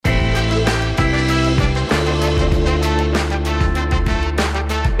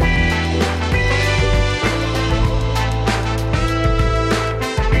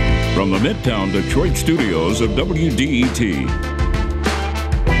Midtown Detroit studios of WDET.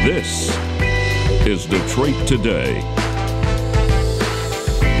 This is Detroit Today.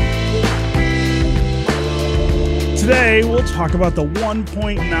 Today, we'll talk about the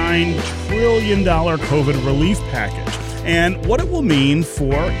 $1.9 trillion COVID relief package and what it will mean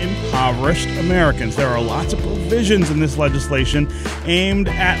for impoverished Americans. There are lots of provisions in this legislation aimed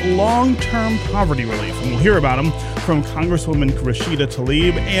at long-term poverty relief, and we'll hear about them from Congresswoman Rashida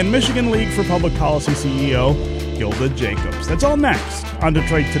Tlaib and Michigan League for Public Policy CEO Gilda Jacobs. That's all next on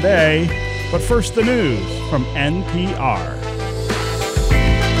Detroit Today, but first the news from NPR.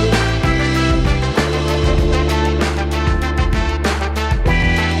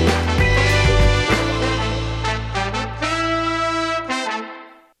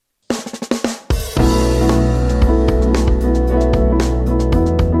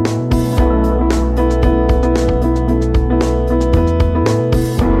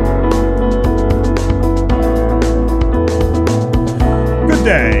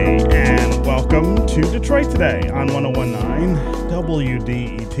 Today on 101.9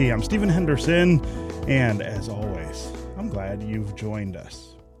 WDET. I'm Stephen Henderson, and as always, I'm glad you've joined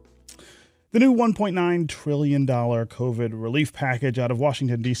us. The new $1.9 trillion COVID relief package out of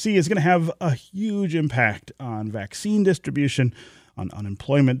Washington, D.C. is going to have a huge impact on vaccine distribution, on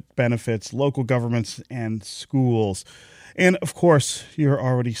unemployment benefits, local governments, and schools. And, of course, you're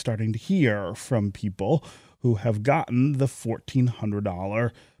already starting to hear from people who have gotten the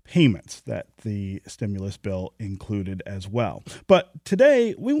 $1,400 payments that the stimulus bill included as well. But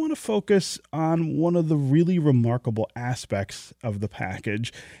today, we want to focus on one of the really remarkable aspects of the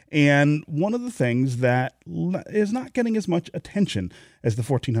package, and one of the things that is not getting as much attention as the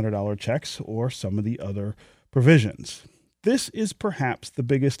 $1,400 checks or some of the other provisions. This is perhaps the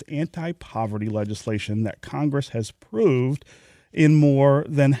biggest anti-poverty legislation that Congress has approved in more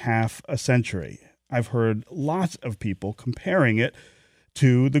than half a century. I've heard lots of people comparing it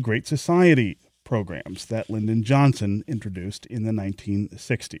to the Great Society programs that Lyndon Johnson introduced in the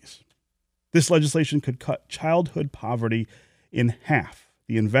 1960s. This legislation could cut childhood poverty in half.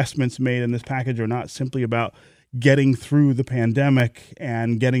 The investments made in this package are not simply about getting through the pandemic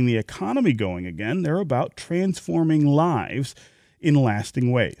and getting the economy going again. They're about transforming lives in lasting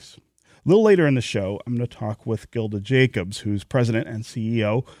ways. A little later in the show, I'm going to talk with Gilda Jacobs, who's president and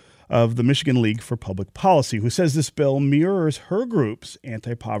CEO of the Michigan League for Public Policy, who says this bill mirrors her group's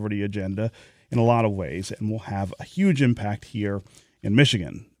anti-poverty agenda in a lot of ways and will have a huge impact here in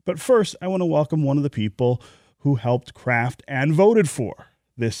Michigan. But first, I want to welcome one of the people who helped craft and voted for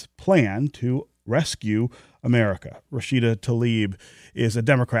this plan to rescue America. Rashida Tlaib is a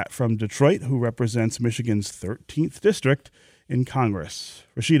Democrat from Detroit who represents Michigan's 13th district in Congress.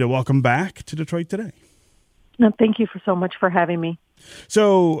 Rashida, welcome back to Detroit Today. No, thank you so much for having me.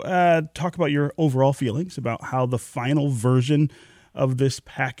 So talk about your overall feelings about how the final version of this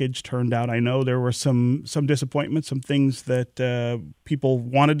package turned out. I know there were some disappointments, some things that people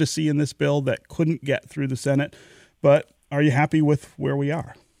wanted to see in this bill that couldn't get through the Senate. But are you happy with where we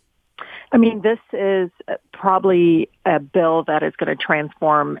are? I mean, this is probably a bill that is going to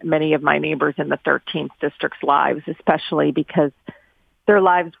transform many of my neighbors in the 13th district's lives, especially because their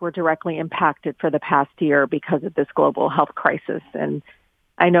lives were directly impacted for the past year because of this global health crisis. And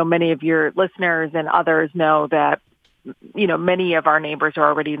I know many of your listeners and others know that, you know, many of our neighbors are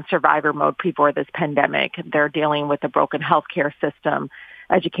already in survivor mode before this pandemic. They're dealing with a broken healthcare system,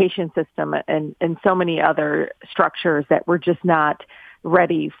 education system, and so many other structures that were just not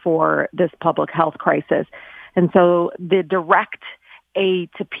ready for this public health crisis. And so the direct aid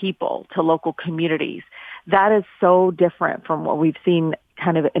to people, to local communities, that is so different from what we've seen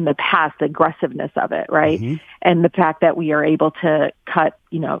kind of in the past, the aggressiveness of it, right? Mm-hmm. And the fact that we are able to cut,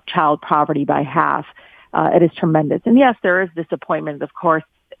 you know, child poverty by half, it is tremendous. And yes, there is disappointment, of course,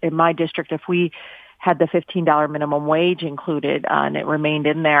 in my district. If we had the $15 minimum wage included and it remained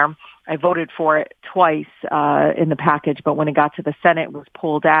in there, I voted for it twice in the package, but when it got to the Senate, it was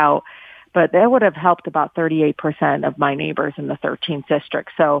pulled out. But that would have helped about 38% of my neighbors in the 13th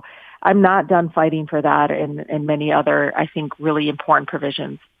district. So I'm not done fighting for that and many other, I think, really important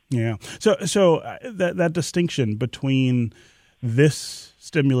provisions. Yeah. So that distinction between this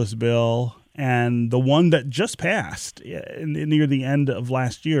stimulus bill and the one that just passed near the end of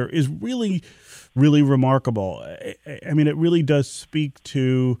last year is really, really remarkable. I mean, it really does speak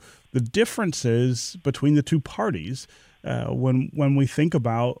to the differences between the two parties when we think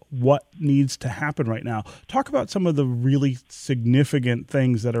about what needs to happen right now. Talk about some of the really significant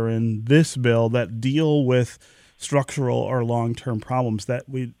things that are in this bill that deal with structural or long-term problems that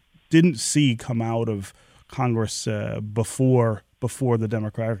we didn't see come out of Congress before before the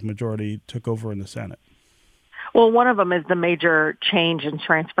Democratic majority took over in the Senate? Well, one of them is the major change and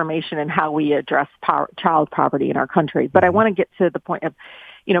transformation in how we address child poverty in our country. But I want to get to the point of,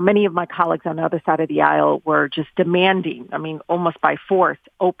 many of my colleagues on the other side of the aisle were just demanding, almost by force,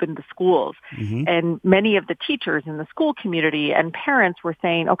 open the schools. And many of the teachers in the school community and parents were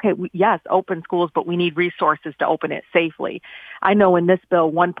saying, okay, yes, open schools, but we need resources to open it safely. I know in this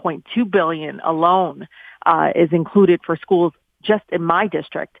bill, $1.2 billion alone is included for schools just in my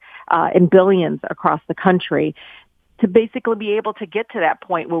district, and billions across the country to basically be able to get to that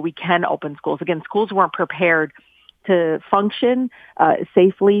point where we can open schools. Again, schools weren't prepared to function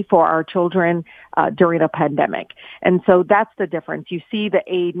safely for our children during a pandemic. And so that's the difference. You see the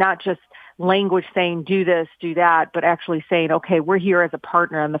aid, not just language saying do this, do that, but actually saying, okay, we're here as a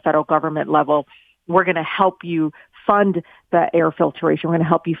partner on the federal government level. We're going to help you fund the air filtration. We're going to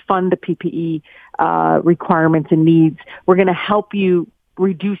help you fund the PPE requirements and needs. We're going to help you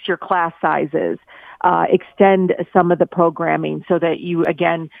reduce your class sizes, extend some of the programming so that you,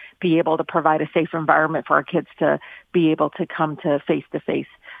 again, be able to provide a safe environment for our kids to be able to come to face-to-face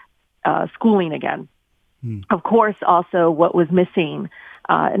schooling again. Of course, also what was missing,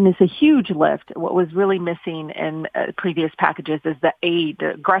 and it's a huge lift, what was really missing in previous packages is the aid,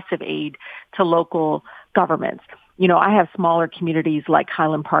 the aggressive aid to local governments. I have smaller communities like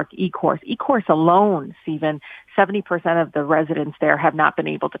Highland Park, Ecorse. Ecorse alone, Stephen, 70% of the residents there have not been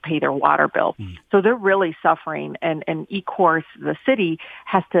able to pay their water bill. So they're really suffering. And Ecorse, the city,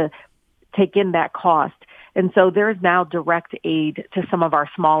 has to take in that cost. And so there's now direct aid to some of our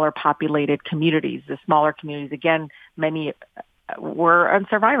smaller populated communities. The smaller communities, again, many were on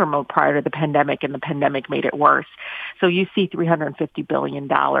survivor mode prior to the pandemic, and the pandemic made it worse. So you see $350 billion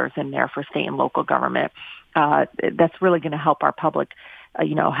in there for state and local government. That's really going to help our public,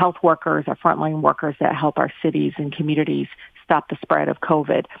 health workers, our frontline workers that help our cities and communities stop the spread of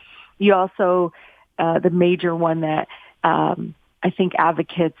COVID. You also, the major one that I think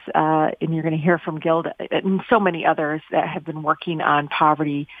advocates, and you're going to hear from Gilda and so many others that have been working on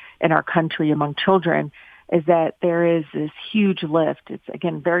poverty in our country among children, is that there is this huge lift. It's,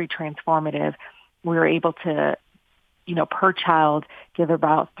 again, very transformative. We're able to, per child, give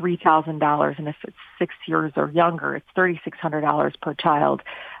about $3,000. And if it's 6 years or younger, it's $3,600 per child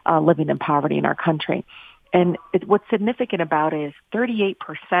living in poverty in our country. And what's significant about it is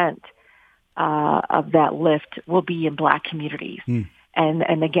 38% of that lift will be in Black communities.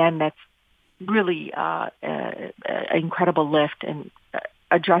 And again, that's really an incredible lift and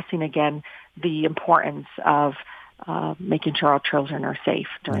addressing, again, the importance of making sure our children are safe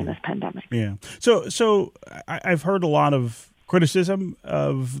during this pandemic. Yeah. So I've heard a lot of criticism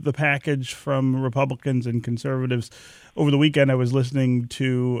of the package from Republicans and conservatives. Over the weekend, I was listening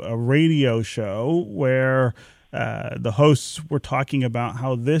to a radio show where the hosts were talking about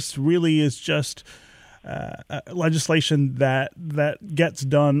how this really is just legislation that gets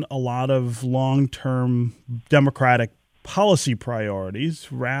done a lot of long-term Democratic policy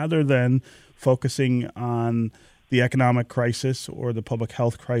priorities rather than focusing on the economic crisis or the public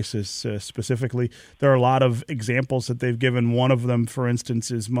health crisis specifically. There are a lot of examples that they've given. One of them, for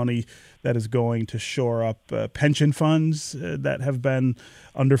instance, is money that is going to shore up pension funds that have been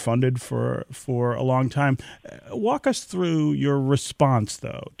underfunded for a long time. Walk us through your response,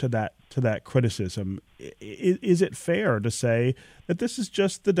 though, to that criticism. Is it fair to say that this is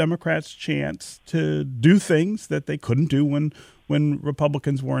just the Democrats' chance to do things that they couldn't do when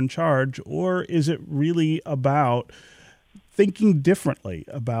Republicans were in charge, or is it really about thinking differently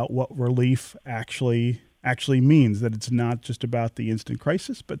about what relief actually means, that it's not just about the instant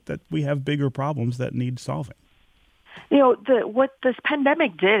crisis, but that we have bigger problems that need solving? What this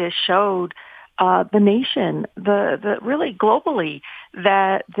pandemic did is showed the nation, the really globally,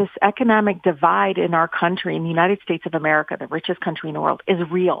 that this economic divide in our country, in the United States of America, the richest country in the world, is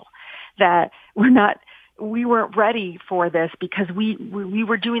real. That we weren't ready for this because we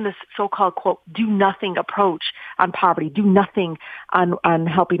were doing this so-called, quote, do nothing approach on poverty, do nothing on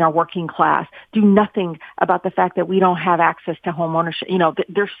helping our working class, do nothing about the fact that we don't have access to home ownership.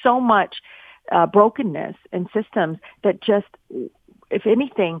 There's so much brokenness in systems that just, if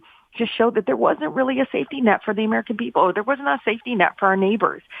anything, just showed that there wasn't really a safety net for the American people. There wasn't a safety net for our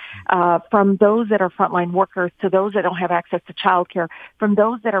neighbors, from those that are frontline workers to those that don't have access to child care, from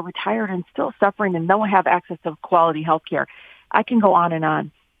those that are retired and still suffering and don't have access to quality health care. I can go on and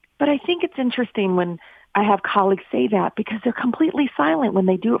on. But I think it's interesting when I have colleagues say that because they're completely silent when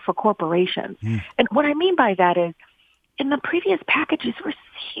they do it for corporations. And what I mean by that is in the previous packages, there were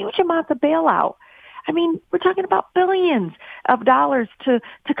huge amounts of bailout. I mean, we're talking about billions of dollars to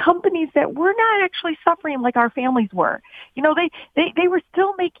companies that were not actually suffering like our families were. You know, they were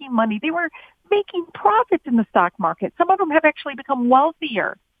still making money. They were making profits in the stock market. Some of them have actually become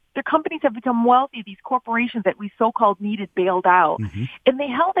wealthier. Their companies have become wealthy, these corporations that we so-called needed bailed out. Mm-hmm. And they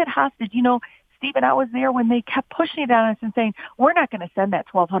held it hostage. You know, Stephen, I was there when they kept pushing it on us and saying, we're not going to send that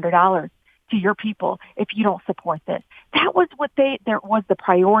 $1,200 to your people if you don't support this. That was there was the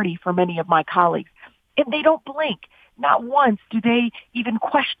priority for many of my colleagues. And they don't blink. Not once do they even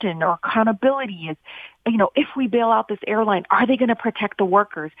question, or accountability is, you know, if we bail out this airline, are they going to protect the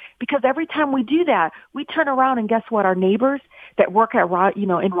workers? Because every time we do that, we turn around and guess what? Our neighbors that work at, you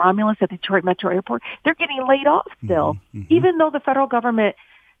know, in Romulus at the Detroit Metro Airport, they're getting laid off still, even though the federal government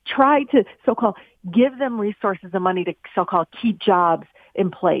tried to so-called give them resources and money to so-called keep jobs in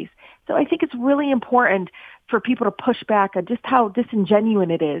place. So I think it's really important for people to push back on just how disingenuous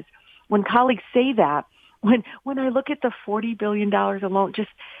it is when colleagues say that. When I look at the $40 billion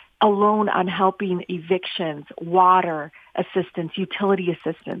alone on helping evictions, water assistance, utility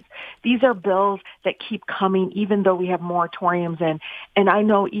assistance, these are bills that keep coming even though we have moratoriums in. And I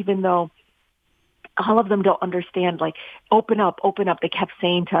know even though all of them don't understand, like, open up, they kept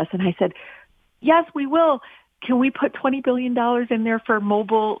saying to us. And I said, yes, we will. Can we put $20 billion in there for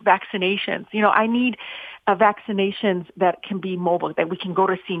mobile vaccinations? You know, I need vaccinations that can be mobile, that we can go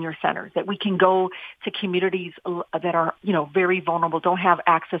to senior centers, that we can go to communities that are, you know, very vulnerable, don't have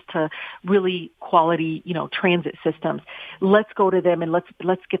access to really quality, you know, transit systems. Let's go to them and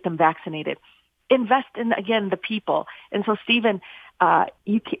let's get them vaccinated. Invest in, again, the people. And so, Stephen,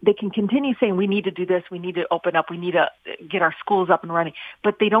 they can continue saying we need to do this, we need to open up, we need to get our schools up and running,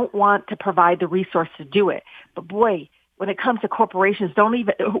 but they don't want to provide the resource to do it. But boy, when it comes to corporations,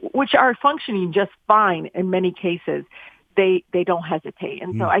 which are functioning just fine in many cases, they don't hesitate.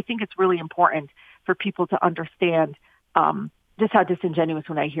 And so I think it's really important for people to understand just how disingenuous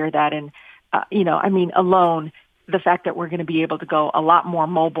when I hear that. And, you know, I mean, alone, the fact that we're going to be able to go a lot more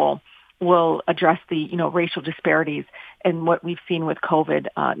mobile will address the, you know, racial disparities and what we've seen with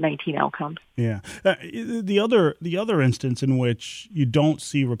COVID-19 outcomes. Yeah. The other instance in which you don't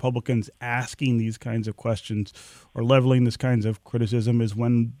see Republicans asking these kinds of questions or leveling this kinds of criticism is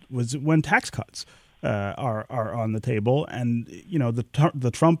when tax cuts are on the table. And, you know,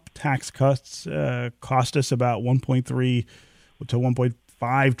 the Trump tax cuts cost us about $1.3 to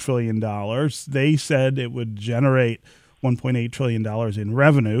 $1.5 trillion. They said it would generate $1.8 trillion in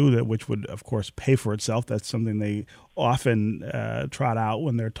revenue, which would, of course, pay for itself. That's something they often trot out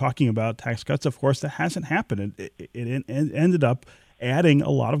when they're talking about tax cuts. Of course, that hasn't happened. It ended up adding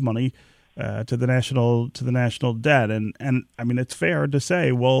a lot of money to the national debt. And I mean, it's fair to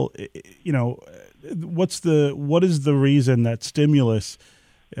say, well, you know, what is the reason that stimulus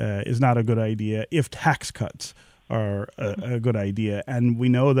is not a good idea if tax cuts are a good idea? And we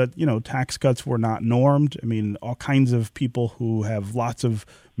know that, you know, tax cuts were not normed. I mean, all kinds of people who have lots of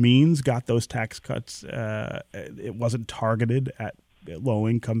means got those tax cuts. It wasn't targeted at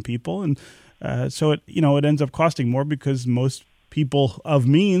low-income people. And so, it ends up costing more because most people of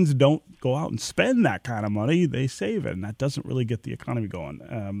means don't go out and spend that kind of money. They save it, and that doesn't really get the economy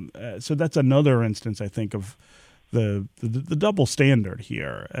going. So that's another instance, I think, of the double standard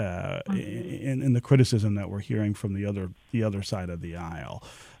here in the criticism that we're hearing from the other side of the aisle.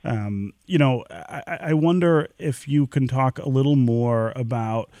 You know, I wonder if you can talk a little more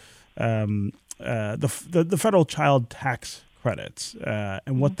about the federal child tax credits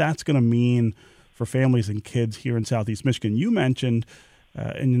and what that's going to mean for families and kids here in Southeast Michigan. You mentioned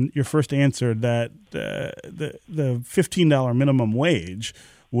in your first answer that the $15 minimum wage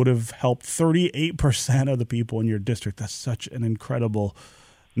would have helped 38% of the people in your district. That's such an incredible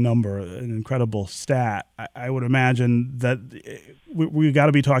number, an incredible stat. I would imagine that we've got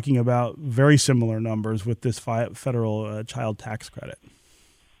to be talking about very similar numbers with this federal child tax credit.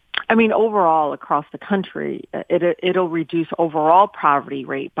 I mean, overall across the country, it'll reduce overall poverty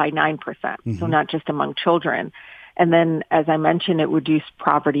rate by 9%, so not just among children. And then, as I mentioned, it reduced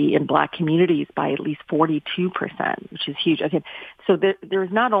poverty in Black communities by at least 42%, which is huge. Okay, so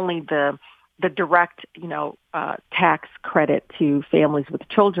there's not only the direct, tax credit to families with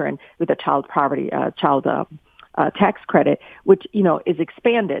children with a child tax credit, which is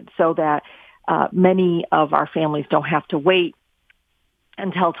expanded so that many of our families don't have to wait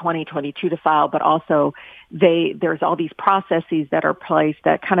until 2022 to file, but also there's all these processes that are placed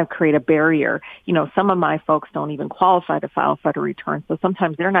that kind of create a barrier. Some of my folks don't even qualify to file federal returns, so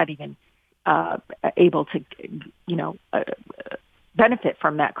sometimes they're not even able to, benefit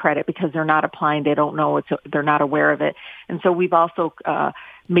from that credit because they're not applying. They don't know they're not aware of it. And so we've also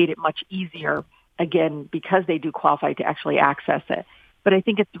made it much easier again, because they do qualify to actually access it. But I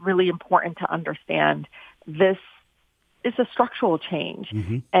think it's really important to understand this is a structural change.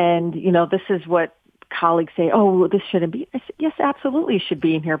 Mm-hmm. And, this is what colleagues say, oh, this shouldn't be. I said, yes, absolutely it should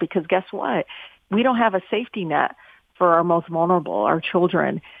be in here, because guess what? We don't have a safety net for our most vulnerable, our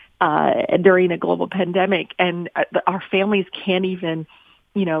children, during a global pandemic. And our families can't even,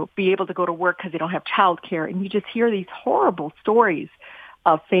 be able to go to work because they don't have childcare. And you just hear these horrible stories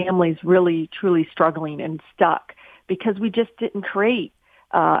of families really, truly struggling and stuck because we just didn't create,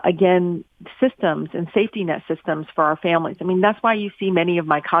 systems and safety net systems for our families. I mean, that's why you see many of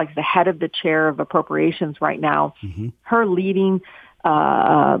my colleagues, the head of the chair of appropriations right now, mm-hmm. her leading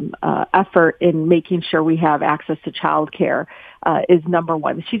effort in making sure we have access to childcare is number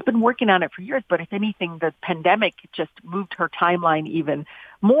one. She's been working on it for years, but if anything, the pandemic just moved her timeline even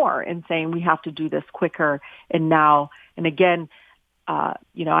more in saying we have to do this quicker and now. And again, I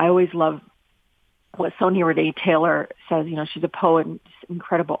always love what Sonia Renee Taylor says. She's a poet and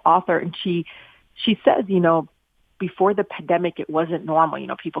incredible author, and she says, before the pandemic, it wasn't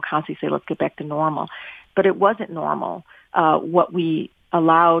normal. People constantly say, let's get back to normal, but it wasn't normal. What we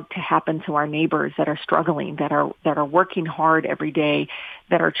allowed to happen to our neighbors that are struggling, that are working hard every day,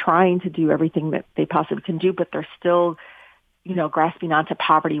 that are trying to do everything that they possibly can do, but they're still, grasping onto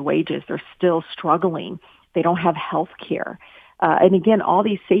poverty wages. They're still struggling. They don't have health care. And again, all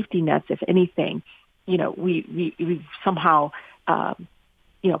these safety nets, if anything, we somehow,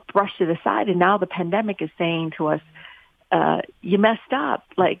 brushed it aside. And now the pandemic is saying to us, you messed up.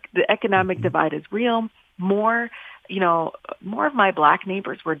 Like, the economic divide is real. More of my Black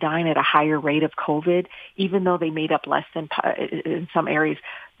neighbors were dying at a higher rate of COVID, even though they made up less than, in some areas,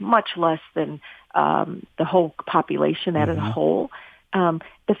 much less than the whole population as a whole.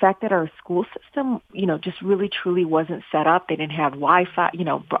 The fact that our school system, just really truly wasn't set up. They didn't have Wi-Fi,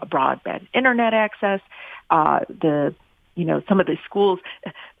 broadband internet access. Some of the schools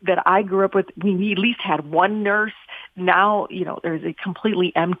that I grew up with, we at least had one nurse. Now, there's a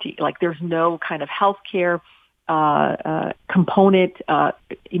completely empty, like there's no kind of healthcare component,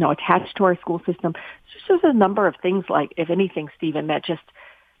 attached to our school system. So there's a number of things, like, if anything, Stephen, that just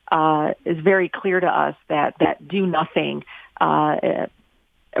is very clear to us that do nothing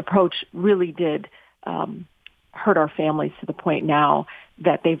approach really did hurt our families to the point now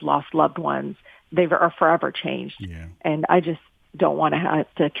that they've lost loved ones. They are forever changed. Yeah. And I just don't want to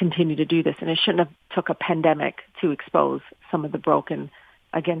have to continue to do this. And it shouldn't have took a pandemic to expose some of the broken,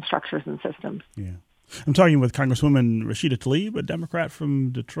 again, structures and systems. Yeah. I'm talking with Congresswoman Rashida Tlaib, a Democrat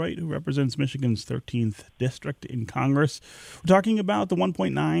from Detroit who represents Michigan's 13th district in Congress. We're talking about the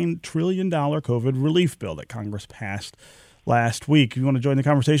 $1.9 trillion COVID relief bill that Congress passed last week. If you want to join the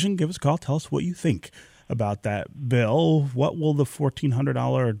conversation, give us a call. Tell us what you think about that bill. What will the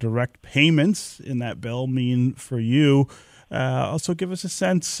 $1,400 direct payments in that bill mean for you? Also, give us a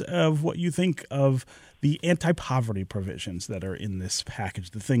sense of what you think of the anti-poverty provisions that are in this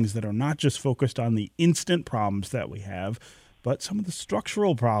package, the things that are not just focused on the instant problems that we have, but some of the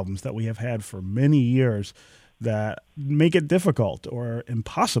structural problems that we have had for many years that make it difficult or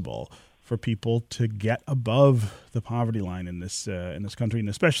impossible for people to get above the poverty line in this country, and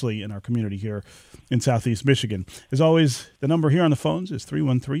especially in our community here in Southeast Michigan. As always, the number here on the phones is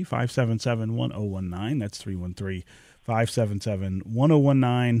 313-577-1019. That's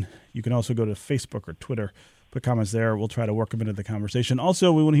 313-577-1019. You can also go to Facebook or Twitter, put comments there. We'll try to work them into the conversation.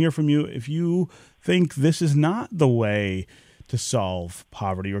 Also, we want to hear from you if you think this is not the way to solve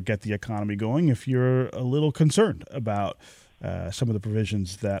poverty or get the economy going, if you're a little concerned about some of the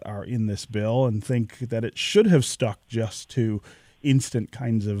provisions that are in this bill and think that it should have stuck just to instant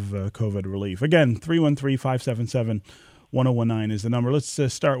kinds of COVID relief. Again, 313-577-1019 is the number. Let's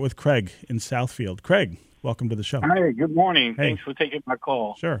start with Craig in Southfield. Craig, welcome to the show. Hi, good morning. Hey. Thanks for taking my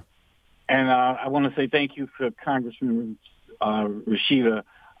call. Sure. And I want to say thank you for Congressman Rashida.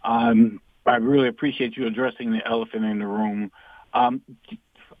 I really appreciate you addressing the elephant in the room.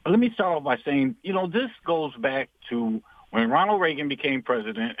 Let me start off by saying, this goes back to when Ronald Reagan became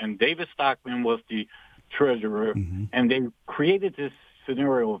president and David Stockman was the treasurer, and they created this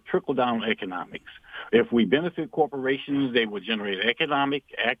scenario of trickle-down economics. If we benefit corporations, they would generate economic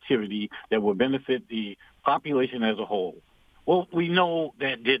activity that would benefit the population as a whole. Well, we know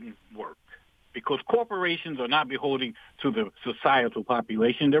that didn't work because corporations are not beholden to the societal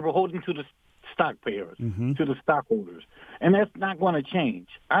population. They're beholden to the stock payers, to the stockholders. And that's not going to change.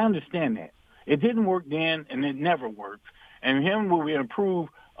 I understand that. It didn't work then, and it never worked. And when we improve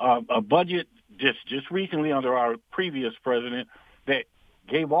a budget just recently under our previous president that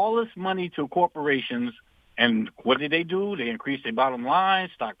gave all this money to corporations, and what did they do? They increased their bottom line,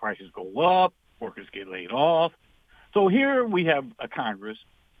 stock prices go up, workers get laid off. So here we have a Congress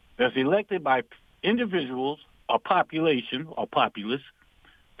that's elected by individuals, a population, or populace,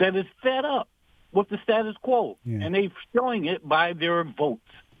 that is fed up with the status quo, and they're showing it by their votes.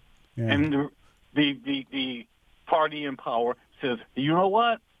 Yeah. And the party in power says, you know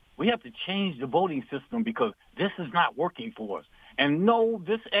what? We have to change the voting system because this is not working for us. And no,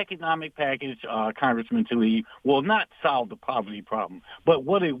 this economic package, Congressman Tlaib, will not solve the poverty problem. But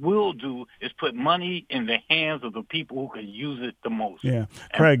what it will do is put money in the hands of the people who can use it the most. Yeah,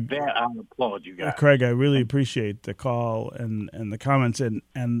 Craig, that I applaud you guys. Craig, I really appreciate the call and the comments and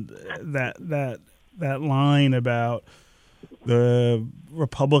that line about the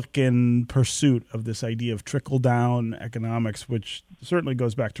Republican pursuit of this idea of trickle-down economics, which certainly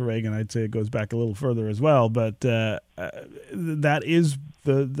goes back to Reagan. I'd say it goes back a little further as well, but that is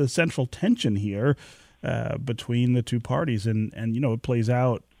the central tension here between the two parties, and it plays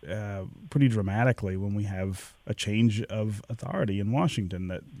out pretty dramatically when we have a change of authority in Washington.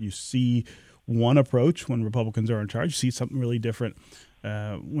 That you see one approach when Republicans are in charge, you see something really different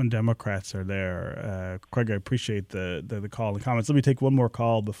when Democrats are there. Craig, I appreciate the call and comments. Let me take one more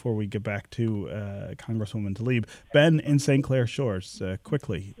call before we get back to Congresswoman Tlaib. Ben in St. Clair Shores,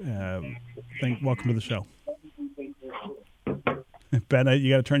 quickly. Welcome to the show. Ben, you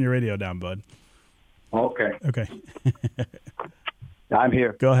got to turn your radio down, bud. Okay. I'm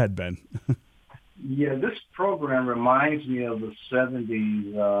here. Go ahead, Ben. Yeah, this program reminds me of the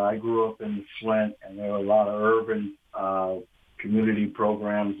 70s. I grew up in Flint, and there were a lot of urban community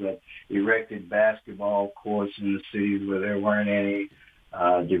programs that erected basketball courts in the cities where there weren't any,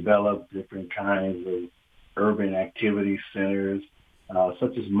 developed different kinds of urban activity centers,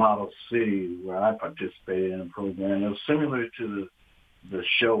 such as Model Cities, where I participated in a program. It was similar to the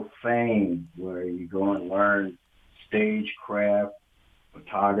show Fame, where you go and learn stagecraft,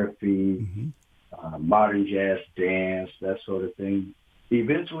 photography, modern jazz dance, that sort of thing.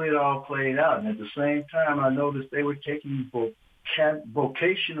 Eventually it all played out, and at the same time I noticed they were taking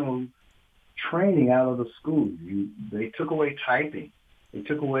vocational training out of the schools. They took away typing. They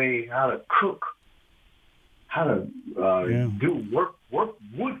took away how to cook, how to do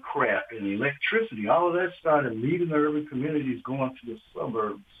woodcraft and electricity. All of that started leaving the urban communities, going to the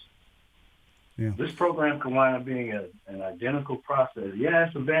suburbs. Yeah. This program can wind up being an identical process. Yeah,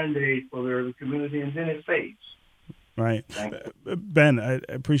 it's a Band-Aid for the urban community, and then it fades. Right. Ben, I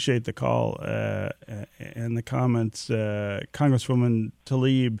appreciate the call and the comments. Congresswoman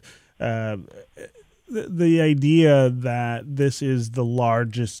Tlaib, the idea that this is the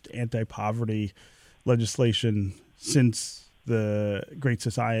largest anti-poverty legislation since the Great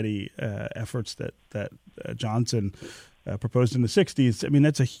Society efforts that Johnson proposed in the 60s, I mean,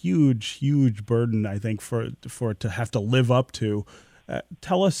 that's a huge, huge burden, I think, for it to have to live up to.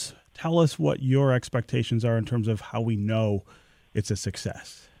 Tell us what your expectations are in terms of how we know it's a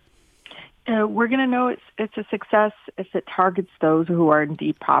success. We're going to know it's a success if it targets those who are in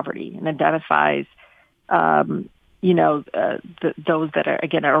deep poverty and identifies, those that are,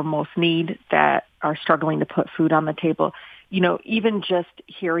 again, are most need, that are struggling to put food on the table. Even just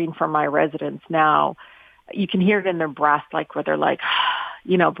hearing from my residents now, you can hear it in their breath, like where they're like,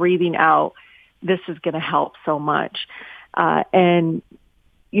 breathing out. This is going to help so much.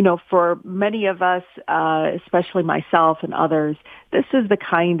 For many of us, especially myself and others, this is the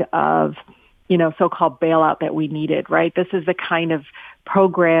kind of, so-called bailout that we needed, right? This is the kind of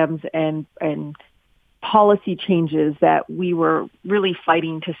programs and policy changes that we were really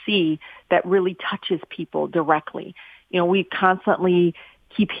fighting to see that really touches people directly. We constantly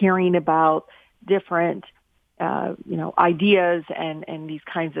keep hearing about different, ideas and these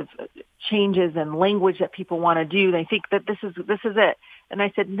kinds of changes and language that people want to do. They think that this is it. And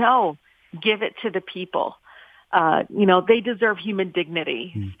I said, no, give it to the people. They deserve human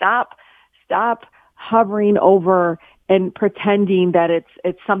dignity. Stop hovering over and pretending that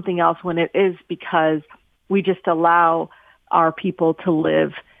it's something else when it is, because we just allow our people to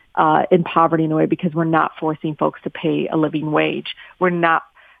live in poverty in a way because we're not forcing folks to pay a living wage. We're not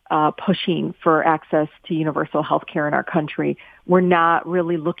pushing for access to universal health care in our country. We're not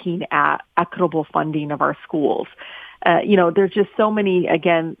really looking at equitable funding of our schools. There's just so many,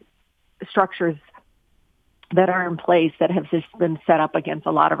 again, structures that are in place that have just been set up against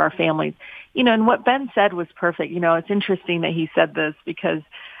a lot of our families. And what Ben said was perfect. It's interesting that he said this because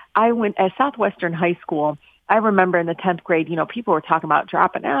I went at Southwestern High School. I remember in the 10th grade, people were talking about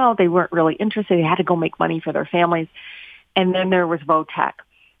dropping out. They weren't really interested. They had to go make money for their families. And then there was VOTEC.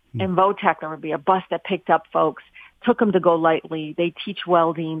 And VOTEC, there would be a bus that picked up folks, took them to go lightly. They teach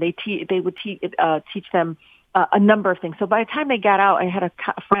welding. They would teach them a number of things. So by the time they got out, I had a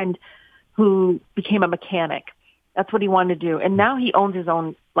friend who became a mechanic. That's what he wanted to do. And now he owns his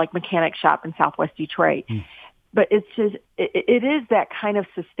own mechanic shop in Southwest Detroit. But it's just, it is that kind of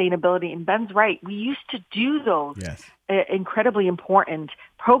sustainability. And Ben's right. We used to do those incredibly important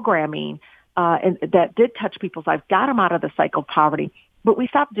programming and that did touch people's lives, got them out of the cycle of poverty. But we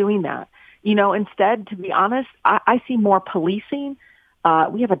stopped doing that. Instead, to be honest, I see more policing.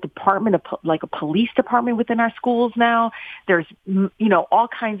 We have a department of a police department within our schools now. There's, all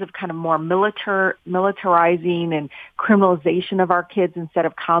kinds of more militarizing and criminalization of our kids instead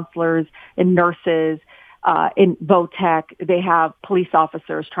of counselors and nurses. In VOTEC, they have police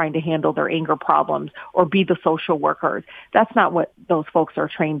officers trying to handle their anger problems or be the social workers. That's not what those folks are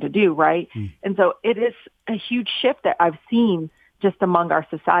trained to do, right? And so it is a huge shift that I've seen just among our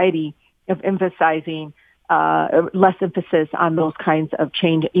society of emphasizing less emphasis on those kinds of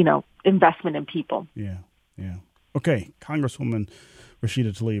change, investment in people. Yeah. Okay, Congresswoman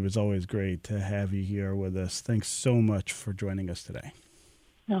Rashida Tlaib, it's always great to have you here with us. Thanks so much for joining us today.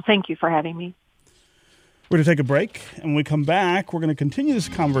 No, thank you for having me. We're going to take a break, and when we come back, we're going to continue this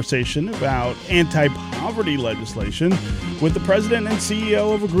conversation about anti-poverty legislation with the president and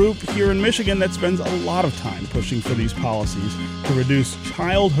CEO of a group here in Michigan that spends a lot of time pushing for these policies to reduce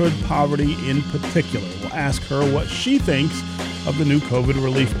childhood poverty in particular. We'll ask her what she thinks of the new COVID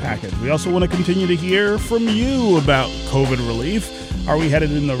relief package. We also want to continue to hear from you about COVID relief. Are we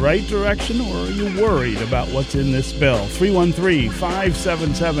headed in the right direction, or are you worried about what's in this bill?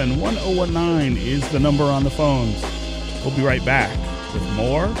 313-577-1019 is the number on the phones. We'll be right back with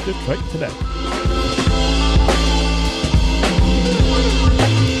more Detroit Today.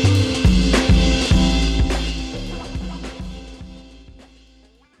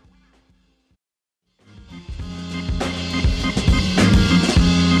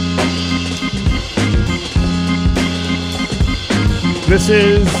 This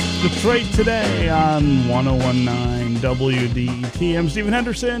is Detroit Today on 1019 WDET. I'm Stephen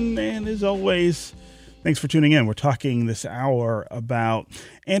Henderson, and as always, thanks for tuning in. We're talking this hour about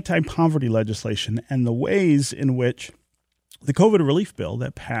anti-poverty legislation and the ways in which the COVID relief bill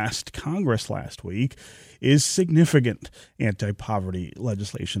that passed Congress last week is significant anti-poverty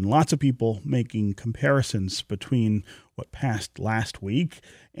legislation. Lots of people making comparisons between what passed last week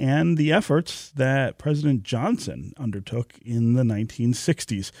and the efforts that President Johnson undertook in the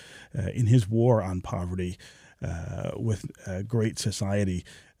 1960s in his war on poverty with Great Society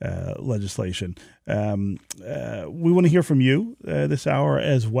legislation. We want to hear from you this hour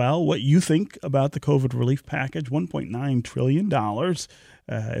as well, what you think about the COVID relief package. $1.9 trillion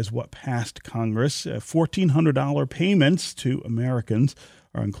is what passed Congress. $1,400 payments to Americans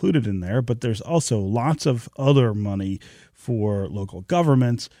are included in there, but there's also lots of other money for local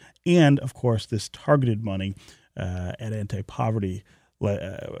governments and, of course, this targeted money at anti-poverty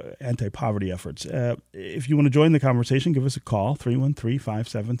efforts. If you want to join the conversation, give us a call,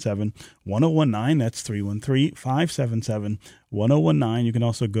 313-577-1019. That's 313-577-1019. You can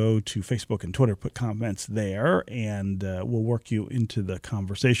also go to Facebook and Twitter, put comments there, and we'll work you into the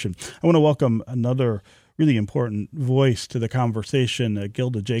conversation. I want to welcome another really important voice to the conversation.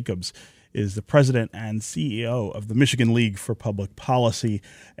 Gilda Jacobs is the president and CEO of the Michigan League for Public Policy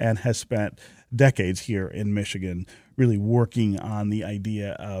and has spent decades here in Michigan really working on the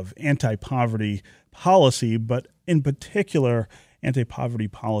idea of anti-poverty policy, but in particular, anti-poverty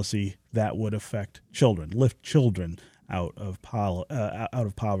policy that would affect children, lift children out of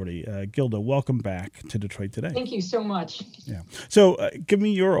poverty. Gilda, welcome back to Detroit Today. Thank you so much. Yeah. So give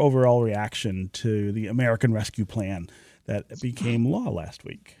me your overall reaction to the American Rescue Plan that became law last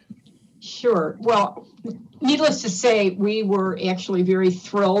week. Sure. Well, needless to say, we were actually very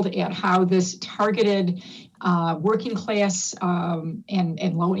thrilled at how this targeted working class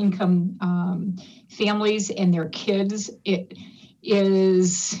and low-income families and their kids. It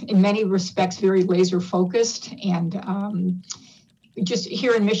is, in many respects, very laser-focused. And just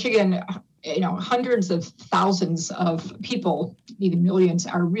here in Michigan, hundreds of thousands of people, even millions,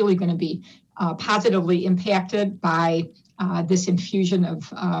 are really going to be positively impacted by this infusion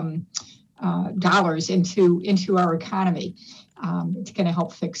of dollars into our economy. It's going to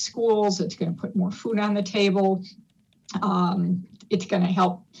help fix schools. It's going to put more food on the table. It's going to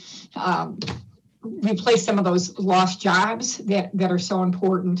help replace some of those lost jobs that are so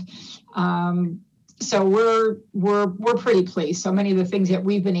important. So we're pretty pleased. So many of the things that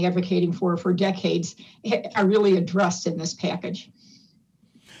we've been advocating for decades are really addressed in this package.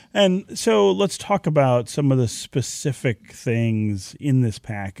 And so let's talk about some of the specific things in this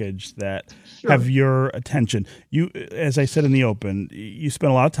package that have your attention. You, as I said in the open, you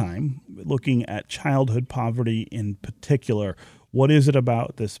spent a lot of time looking at childhood poverty in particular. What is it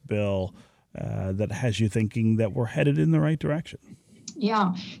about this bill that has you thinking that we're headed in the right direction?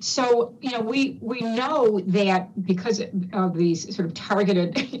 Yeah. So, we know that because of these sort of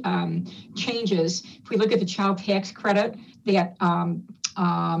targeted changes, if we look at the child tax credit that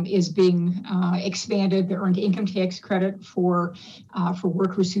is being expanded, the earned income tax credit for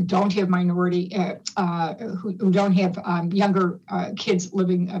workers who don't have who don't have younger kids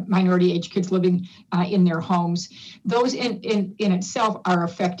living, minority age kids living in their homes. Those in itself are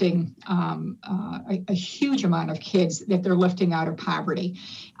affecting a huge amount of kids that they're lifting out of poverty.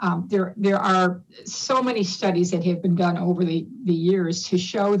 There are so many studies that have been done over the years to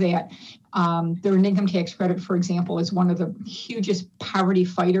show that the earned income tax credit, for example, is one of the hugest poverty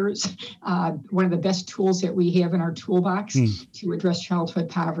fighters, one of the best tools that we have in our toolbox to address childhood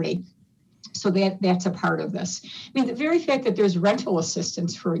poverty. So that's a part of this. I mean, the very fact that there's rental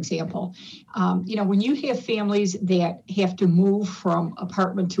assistance, for example, when you have families that have to move from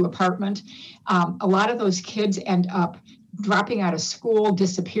apartment to apartment, a lot of those kids end up dropping out of school,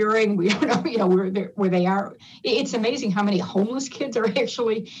 disappearing. We don't know, where they are. It's amazing how many homeless kids are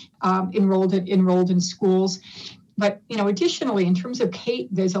actually enrolled in schools. But additionally, in terms of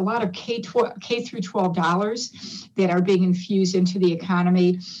there's a lot of K through 12 dollars that are being infused into the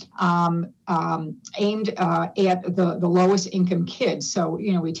economy, aimed at the lowest income kids. So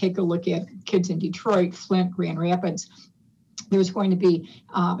we take a look at kids in Detroit, Flint, Grand Rapids. There's going to be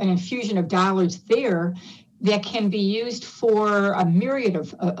an infusion of dollars there that can be used for a myriad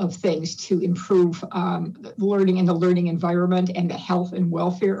of things to improve learning in the learning environment and the health and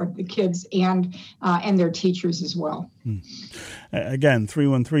welfare of the kids and their teachers as well. Again,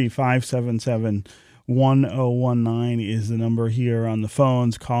 313-577-1019 is the number here on the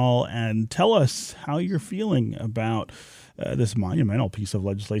phones. Call and tell us how you're feeling about this monumental piece of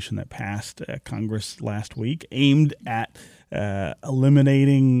legislation that passed Congress last week, aimed at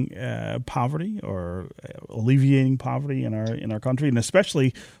eliminating poverty or alleviating poverty in our country, and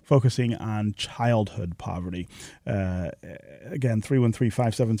especially focusing on childhood poverty. Again,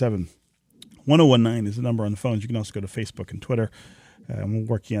 313-577-1019 is the number on the phones. You can also go to Facebook and Twitter, and we'll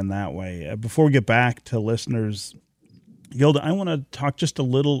work you in that way. Before we get back to listeners, Gilda, I want to talk just a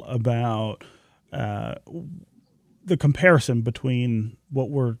little about the comparison between what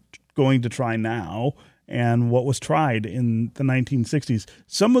we're going to try now and what was tried in the 1960s.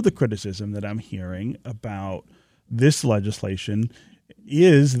 Some of the criticism that I'm hearing about this legislation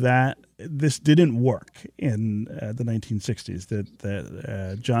is that this didn't work in the 1960s,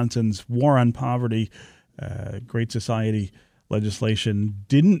 that Johnson's War on Poverty, Great Society legislation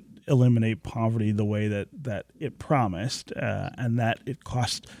didn't eliminate poverty the way that it promised, and that it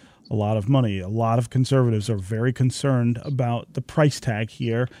cost a lot of money. A lot of conservatives are very concerned about the price tag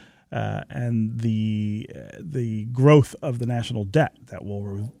here, and the growth of the national debt that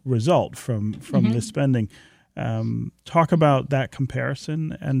will result from this spending. Talk about that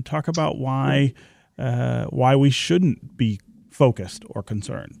comparison and talk about why we shouldn't be focused or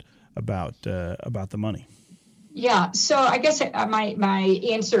concerned about the money. Yeah, so I guess my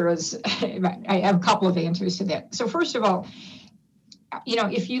answer is I have a couple of answers to that. So first of all,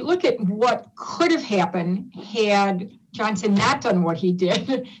 if you look at what could have happened had Johnson not done what he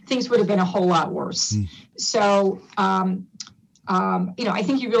did, things would have been a whole lot worse. So, I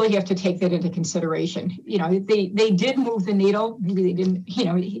think you really have to take that into consideration. They did move the needle. Maybe they didn't.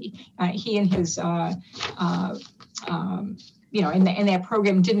 He and his, and that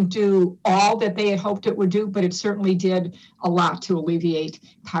program didn't do all that they had hoped it would do, but it certainly did a lot to alleviate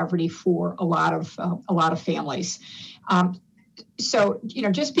poverty for a lot of families. So,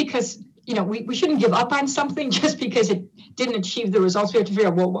 just because, we shouldn't give up on something just because it didn't achieve the results. We have to figure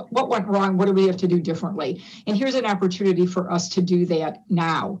out, well, what went wrong? What do we have to do differently? And here's an opportunity for us to do that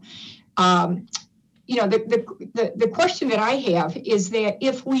now. The question that I have is that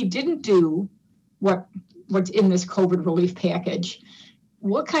if we didn't do what's in this COVID relief package,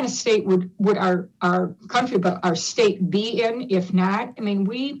 what kind of state would our country, but our state be in if not? I mean,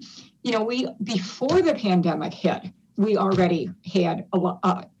 we before the pandemic hit, we already had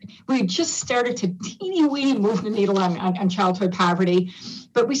we just started to teeny weeny move the needle on childhood poverty,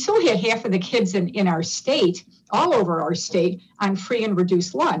 but we still had half of the kids in our state, all over our state, on free and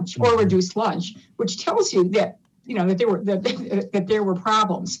reduced lunch or reduced lunch, which tells you that that there were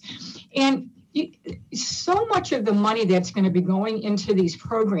problems. And so much of the money that's going to be going into these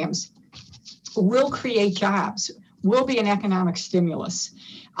programs will create jobs, will be an economic stimulus.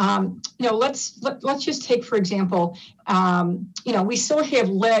 Let's just take, for example, we still have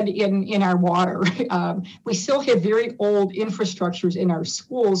lead in our water. We still have very old infrastructures in our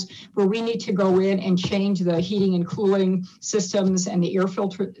schools where we need to go in and change the heating and cooling systems and the air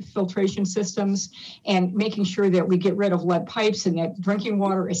filtration systems, and making sure that we get rid of lead pipes and that drinking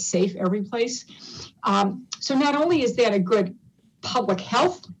water is safe every place. So not only is that a good public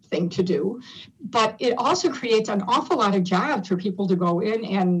health thing to do, but it also creates an awful lot of jobs for people to go in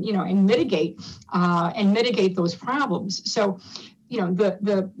and mitigate those problems. So,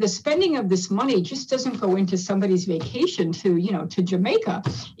 the spending of this money just doesn't go into somebody's vacation to Jamaica.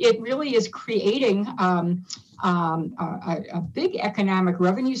 It really is creating a big economic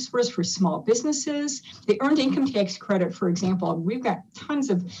revenue source for small businesses. The earned income tax credit, for example, we've got tons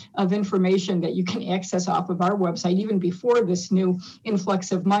of information that you can access off of our website, even before this new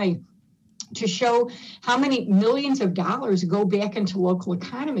influx of money, to show how many millions of dollars go back into local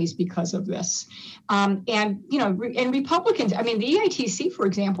economies because of this. And Republicans, the EITC, for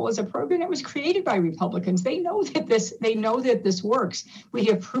example, is a program that was created by Republicans. They know that this works. We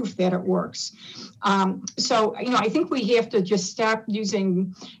have proof that it works. So I think we have to just stop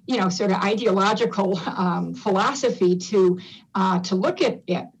using, sort of ideological philosophy to look at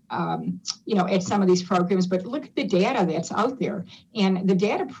some of these programs, but look at the data that's out there, and the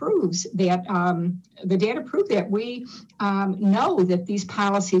data proves that we know that these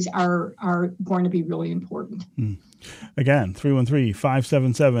policies are going to be really important. Again,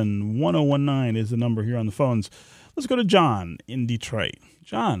 313-577-1019 is the number here on the phones. Let's go to John in Detroit.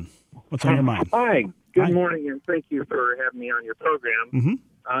 John, what's on your mind? Hi. Good morning, and thank you for having me on your program. Mm-hmm.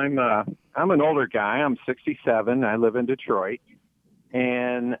 I'm an older guy. I'm 67. I live in Detroit.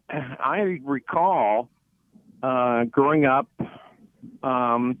 And I recall growing up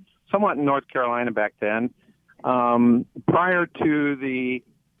somewhat in North Carolina back then, prior to the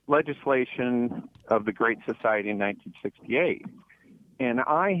legislation of the Great Society in 1968. And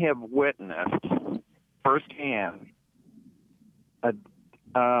I have witnessed firsthand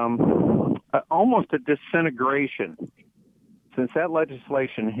almost a disintegration since that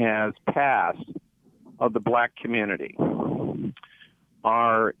legislation has passed of the black community.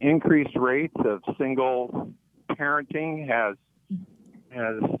 Our increased rates of single parenting has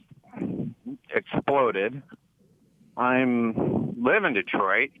exploded. I live in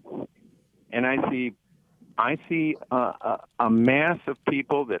Detroit, and I see a mass of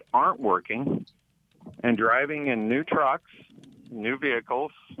people that aren't working and driving in new trucks, new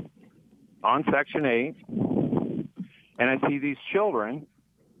vehicles on Section 8, and I see these children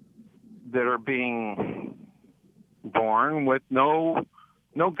that are being born with no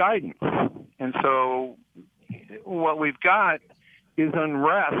guidance. And so what we've got is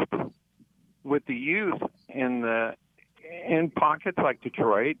unrest with the youth in pockets like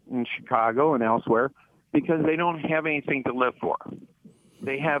Detroit and Chicago and elsewhere, because they don't have anything to live for.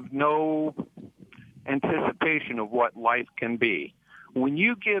 They have no anticipation of what life can be. When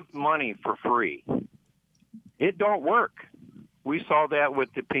you give money for free, it don't work. We saw that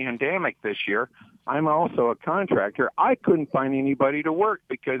with the pandemic this year. I'm also a contractor. I couldn't find anybody to work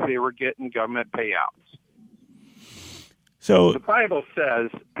because they were getting government payouts. So the Bible says.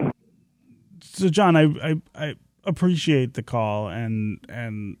 So John, I appreciate the call, and I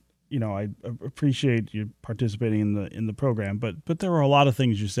appreciate you participating in the program. But there are a lot of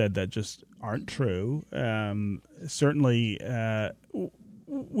things you said that just aren't true. Certainly,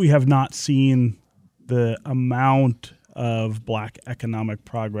 we have not seen the amount of black economic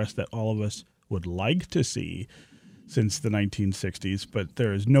progress that all of us would like to see since the 1960s, but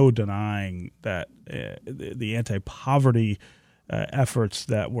there is no denying that the anti-poverty efforts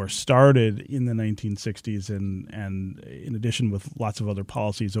that were started in the 1960s and in addition with lots of other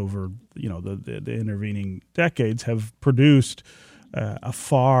policies over the intervening decades have produced a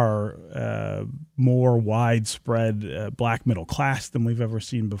far more widespread black middle class than we've ever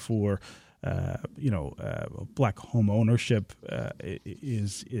seen before. Black home ownership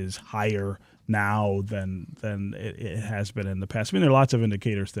is higher now than it has been in the past. I mean, there are lots of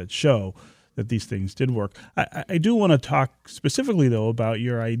indicators that show that these things did work. I do want to talk specifically, though, about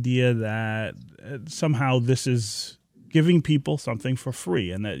your idea that somehow this is giving people something for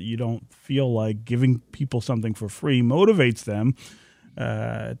free, and that you don't feel like giving people something for free motivates them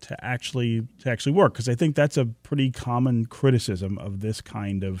to actually work. Because I think that's a pretty common criticism of this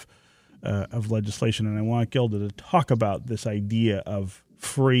kind of legislation, and I want Gilda to talk about this idea of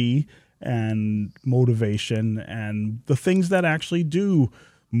free and motivation and the things that actually do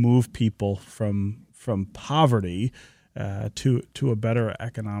move people from poverty to a better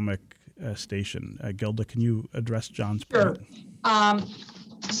economic station. Gilda, can you address John's Sure. point?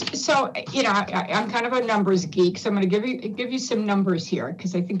 So, I'm kind of a numbers geek, so I'm going to give you some numbers here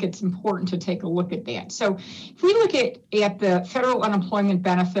because I think it's important to take a look at that. So if we look at the federal unemployment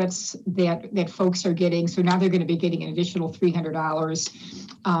benefits that folks are getting, so now they're going to be getting an additional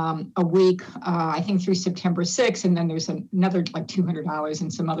 $300 a week, I think through September 6th, and then there's another like $200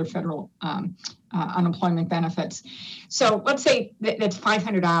 in some other federal unemployment benefits. So let's say that's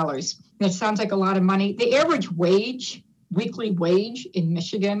 $500. That sounds like a lot of money. The average weekly wage in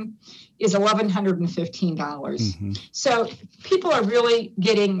Michigan is $1,115. Mm-hmm. So people are really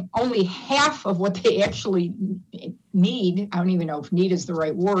getting only half of what they actually need. I don't even know if need is the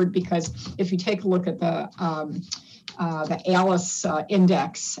right word, because if you take a look at the ALICE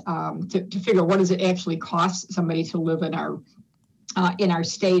index to figure what does it actually cost somebody to live in our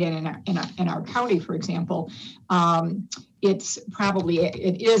state and in our county, for example,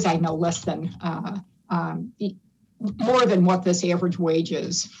 it is, I know, less than more than what this average wage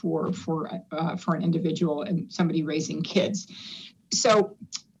is for an individual and somebody raising kids. So,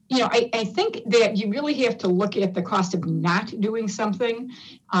 I think that you really have to look at the cost of not doing something,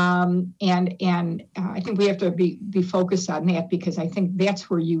 and I think we have to be focused on that, because I think that's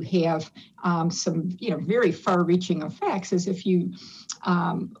where you have some very far-reaching effects. Is if you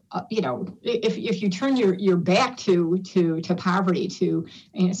if you turn your back to poverty, to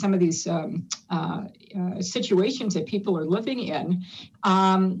some of these situations that people are living in,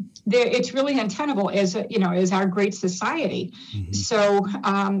 it's really untenable as our great society. Mm-hmm. So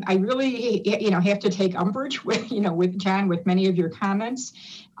I really have to take umbrage with John, with many of your comments,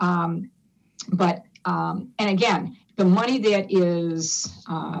 but and again, the money that is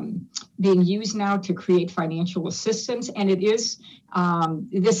being used now to create financial assistance, and it is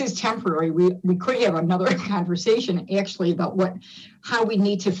this is temporary. We could have another conversation actually about how we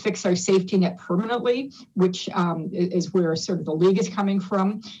need to fix our safety net permanently, which is where sort of the league is coming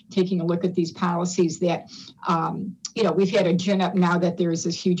from, taking a look at these policies that we've had a gin up now that there's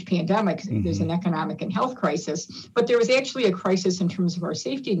this huge pandemic. Mm-hmm. There's an economic and health crisis, but there was actually a crisis in terms of our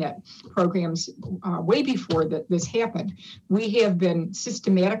safety net programs way before this happened. We have been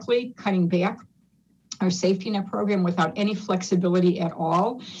systematically cutting back our safety net program without any flexibility at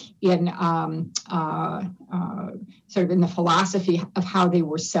all in sort of in the philosophy of how they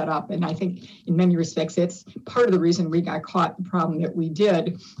were set up. And I think in many respects, it's part of the reason we got caught the problem that we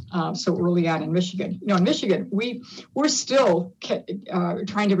did so early on in Michigan. In Michigan, we're still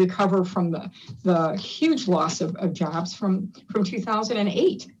trying to recover from the huge loss of jobs from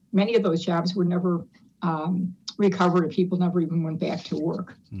 2008. Many of those jobs were never recovered, and people never even went back to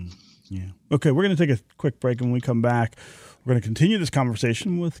work. Yeah. Okay, we're going to take a quick break, and when we come back, we're going to continue this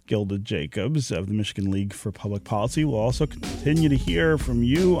conversation with Gilda Jacobs of the Michigan League for Public Policy. We'll also continue to hear from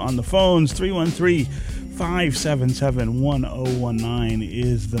you on the phones. 313-577-1019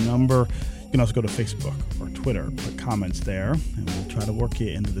 is the number. You can also go to Facebook or Twitter, put comments there, and we'll try to work you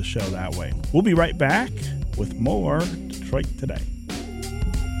into the show that way. We'll be right back with more Detroit Today.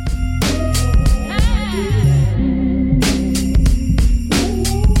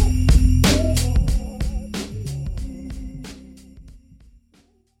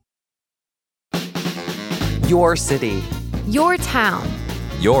 Your city. Your town.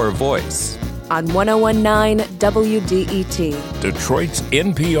 Your voice. On 1019 WDET. Detroit's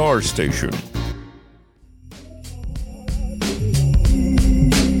NPR station.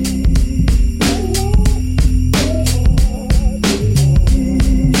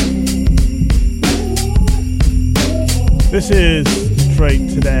 This is Detroit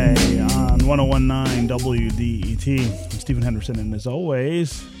Today on 1019 WDET. I'm Stephen Henderson, and as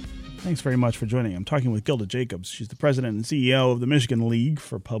always, thanks very much for joining. I'm talking with Gilda Jacobs. She's the president and CEO of the Michigan League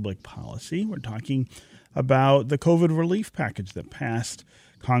for Public Policy. We're talking about the COVID relief package that passed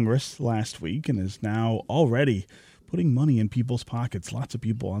Congress last week and is now already putting money in people's pockets. Lots of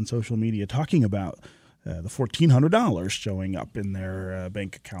people on social media talking about the $1,400 showing up in their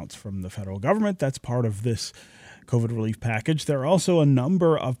bank accounts from the federal government. That's part of this COVID relief package. There are also a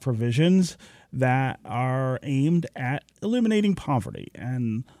number of provisions that are aimed at eliminating poverty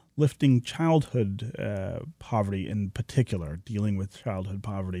and lifting childhood poverty in particular, dealing with childhood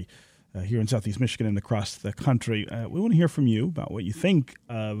poverty here in Southeast Michigan and across the country. We want to hear from you about what you think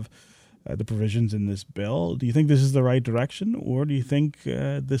of the provisions in this bill. Do you think this is the right direction, or do you think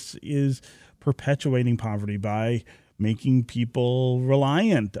this is perpetuating poverty by making people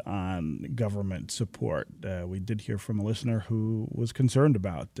reliant on government support? We did hear from a listener who was concerned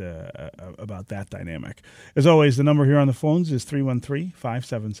about that dynamic. As always, the number here on the phones is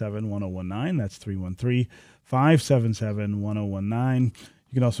 313-577-1019. That's 313-577-1019.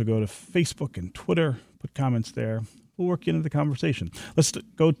 You can also go to Facebook and Twitter, put comments there. We'll work into the conversation. Let's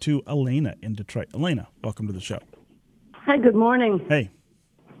go to Elena in Detroit. Elena, welcome to the show. Hi, good morning. Hey.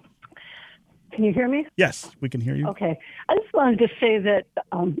 Can you hear me? Yes, we can hear you. Okay. I just wanted to say that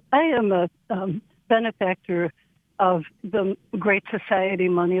I am a benefactor of the Great Society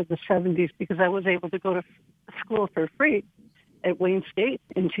money of the 70s because I was able to go to school for free at Wayne State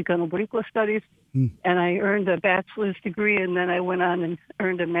in Chicano-Boricua Studies, and I earned a bachelor's degree, and then I went on and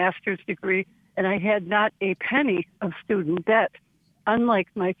earned a master's degree, and I had not a penny of student debt, unlike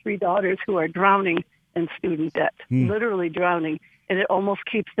my three daughters who are drowning in student debt, literally drowning, and it almost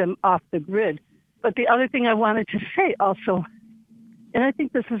keeps them off the grid. But the other thing I wanted to say also, and I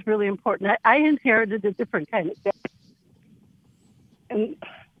think this is really important, I inherited a different kind of debt. And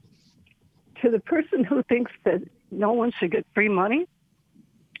to the person who thinks that no one should get free money,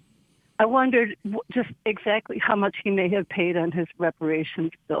 I wondered just exactly how much he may have paid on his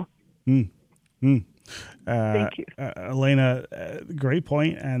reparations bill. Thank you. Elena, great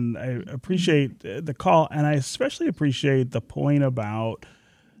point, and I appreciate the call, and I especially appreciate the point about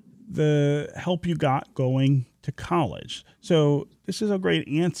the help you got going to college. So this is a great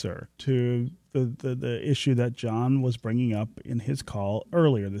answer to the issue that John was bringing up in his call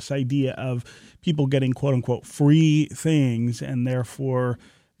earlier, this idea of people getting quote-unquote free things and therefore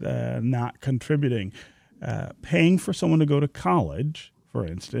not contributing. Paying for someone to go to college, for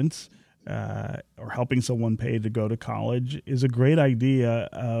instance, or helping someone pay to go to college is a great idea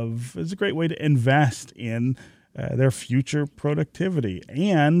is a great way to invest in their future productivity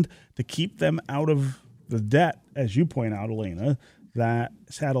and to keep them out of the debt, as you point out, Elena, that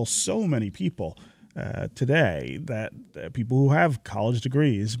saddles so many people today, that people who have college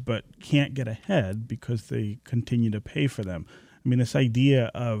degrees but can't get ahead because they continue to pay for them. I mean, this idea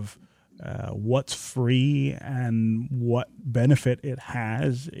of what's free and what benefit it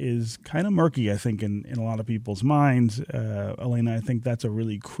has is kind of murky, I think, in a lot of people's minds. Elena, I think that's a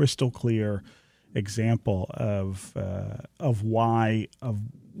really crystal clear example of why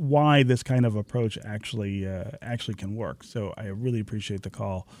this kind of approach actually can work. So I really appreciate the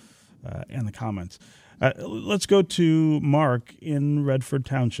call and the comments. Let's go to Mark in Redford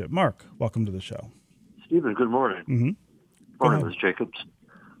Township. Mark, welcome to the show. Stephen, good morning. Mm-hmm. Morning, Ms. Jacobs.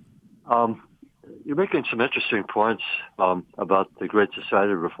 You're making some interesting points about the Great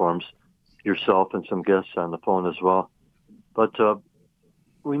Society reforms, yourself and some guests on the phone as well. But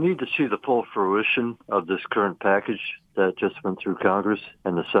we need to see the full fruition of this current package that just went through Congress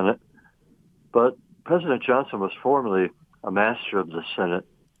and the Senate. But President Johnson was formerly a master of the Senate.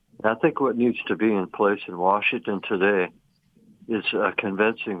 And I think what needs to be in place in Washington today is a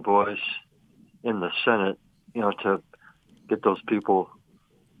convincing voice in the Senate, to get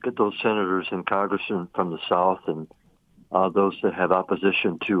those senators and congressmen from the South and those that have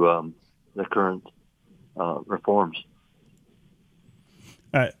opposition to the current reforms.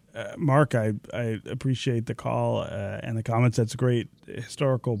 Mark, I appreciate the call and the comments. That's a great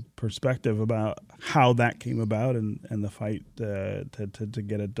historical perspective about how that came about and the fight to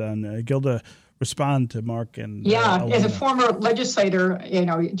get it done. Gilda, respond to Mark and as a former legislator,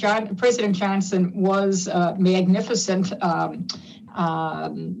 President Johnson was a magnificent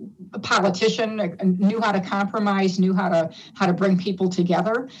politician, knew how to compromise, knew how to bring people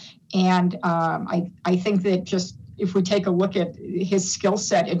together, and I think that just if we take a look at his skill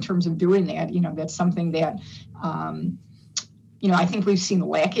set in terms of doing that, that's something that, I think we've seen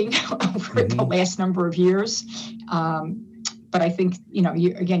lacking over the last number of years. But I think,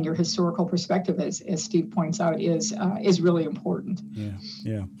 your historical perspective, as Steve points out, is really important.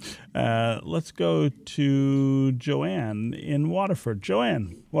 Yeah. Let's go to Joanne in Waterford.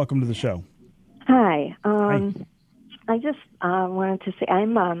 Joanne, welcome to the show. Hi. Hi. I just wanted to say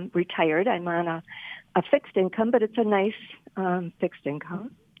I'm retired. I'm on a fixed income, but it's a nice fixed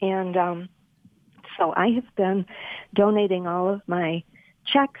income. And so I have been donating all of my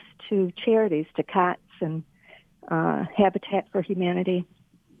checks to charities, to COTS and Habitat for Humanity,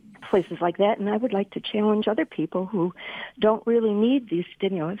 places like that. And I would like to challenge other people who don't really need these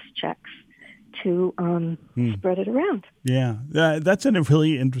stimulus checks to spread it around. Yeah, that's a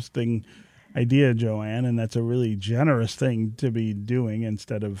really interesting idea, Joanne, and that's a really generous thing to be doing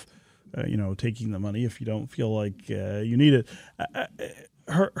instead of taking the money if you don't feel like you need it.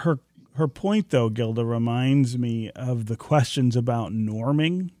 Her point, though, Gilda, reminds me of the questions about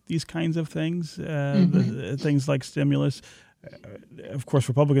norming these kinds of things, things like stimulus. Of course,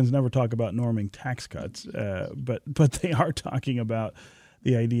 Republicans never talk about norming tax cuts, but they are talking about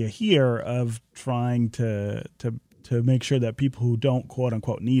the idea here of trying to make sure that people who don't, quote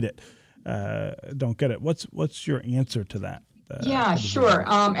unquote, need it don't get it. What's your answer to that Yeah, sure.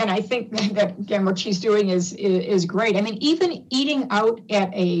 And I think that again, what she's doing is great. I mean, even eating out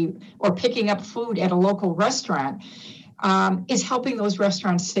or picking up food at a local restaurant is helping those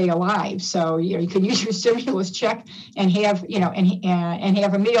restaurants stay alive. So you can use your stimulus check and have and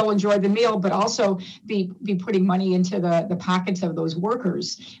have a meal, enjoy the meal, but also be putting money into the pockets of those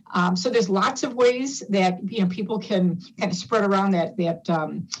workers. So there's lots of ways that people can kind of spread around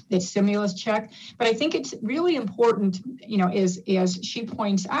that stimulus check. But I think it's really important, as she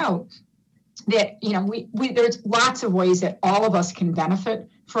points out, that there's lots of ways that all of us can benefit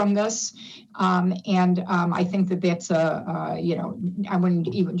from this, and I think that's I wouldn't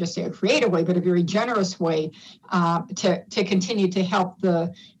even just say a creative way, but a very generous way to continue to help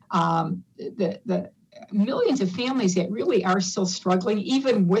the millions of families that really are still struggling,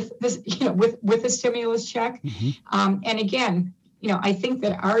 even with this, with the stimulus check. Mm-hmm. And again, I think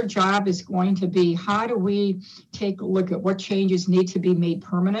that our job is going to be, how do we take a look at what changes need to be made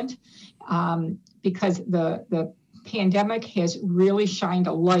permanent? Because the pandemic has really shined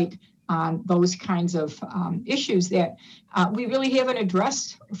a light on those kinds of issues that we really haven't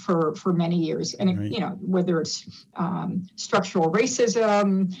addressed for many years. And, right. Whether it's structural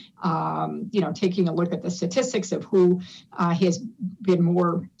racism, taking a look at the statistics of who has been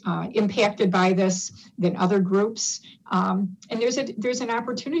more impacted by this than other groups. And there's an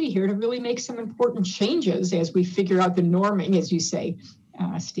opportunity here to really make some important changes as we figure out the norming, as you say,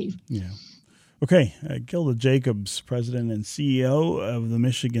 Steve. Yeah. Okay, Gilda Jacobs, President and CEO of the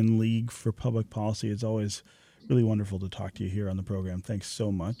Michigan League for Public Policy. It's always really wonderful to talk to you here on the program. Thanks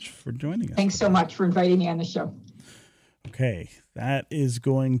so much for joining us. Thanks so much for inviting me on the show. Okay, that is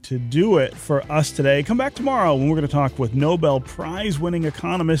going to do it for us today. Come back tomorrow when we're going to talk with Nobel Prize-winning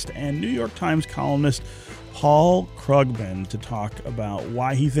economist and New York Times columnist Paul Krugman to talk about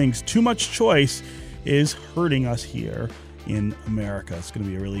why he thinks too much choice is hurting us here in America. It's going to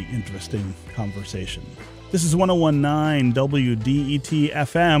be a really interesting conversation. This is 101.9 WDET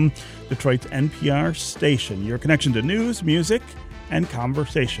FM, Detroit's NPR station, your connection to news, music, and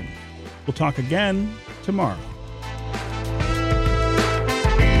conversation. We'll talk again tomorrow.